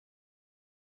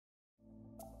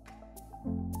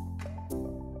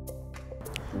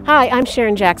Hi, I'm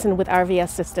Sharon Jackson with RVS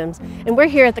Systems, and we're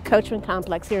here at the Coachman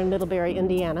Complex here in Middlebury,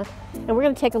 Indiana, and we're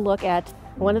going to take a look at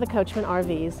one of the Coachman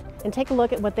RVs and take a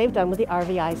look at what they've done with the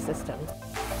RVI system.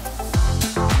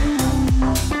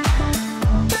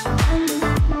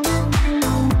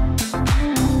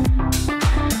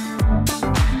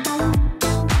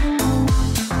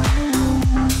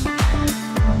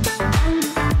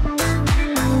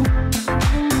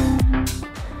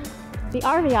 The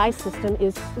RVI system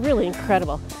is really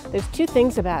incredible. There's two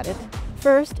things about it.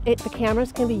 First, the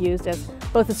cameras can be used as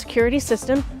both a security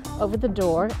system over the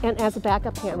door and as a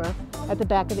backup camera at the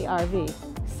back of the RV.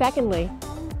 Secondly,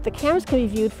 the cameras can be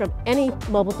viewed from any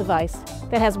mobile device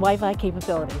that has Wi-Fi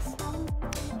capabilities.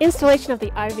 Installation of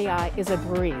the RVI is a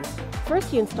breeze.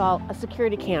 First, you install a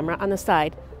security camera on the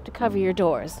side to cover your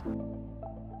doors.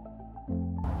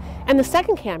 And the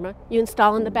second camera you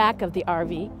install in the back of the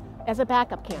RV as a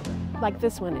backup camera, like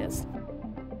this one is.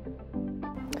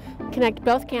 Connect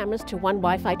both cameras to one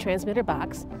Wi-Fi transmitter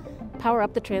box, power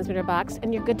up the transmitter box,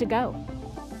 and you're good to go.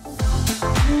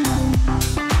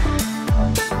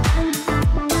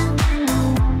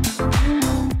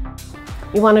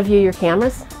 You want to view your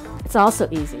cameras? It's also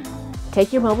easy.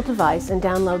 Take your mobile device and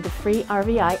download the free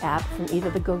RVI app from either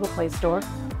the Google Play Store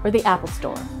or the Apple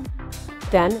Store.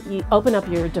 Then you open up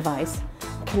your device,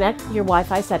 connect your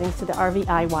Wi-Fi settings to the RVI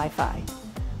Wi-Fi.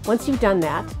 Once you've done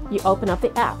that, you open up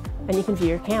the app and you can view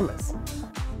your cameras.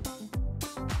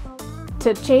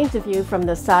 To change the view from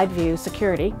the side view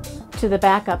security to the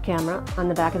backup camera on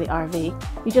the back of the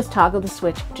RV, you just toggle the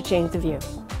switch to change the view.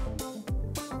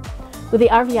 With the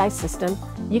RVI system,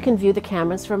 you can view the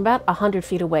cameras from about 100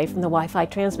 feet away from the Wi-Fi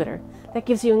transmitter. That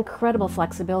gives you incredible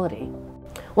flexibility.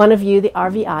 Want to view the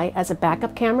RVI as a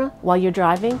backup camera while you're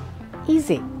driving?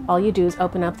 Easy. All you do is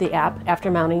open up the app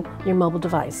after mounting your mobile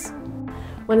device.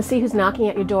 Want to see who's knocking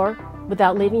at your door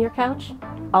without leaving your couch?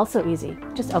 Also easy.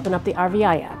 Just open up the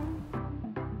RVI app.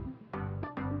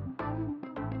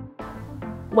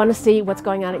 Want to see what's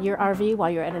going on at your RV while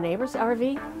you're at a neighbor's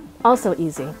RV? Also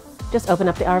easy. Just open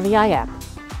up the RVI app.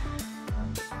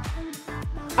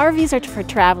 RVs are for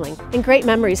traveling, and great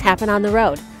memories happen on the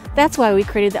road. That's why we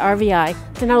created the RVI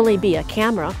to not only be a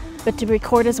camera, but to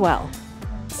record as well.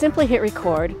 Simply hit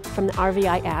record from the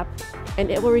RVI app,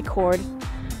 and it will record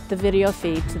the video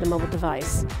feed to the mobile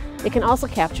device. It can also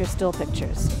capture still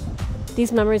pictures.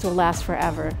 These memories will last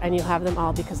forever, and you'll have them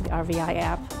all because of the RVI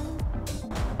app.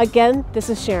 Again, this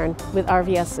is Sharon with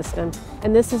RVS Systems,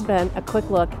 and this has been a quick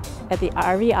look at the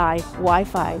RVI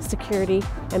Wi-Fi security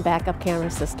and backup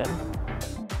camera system.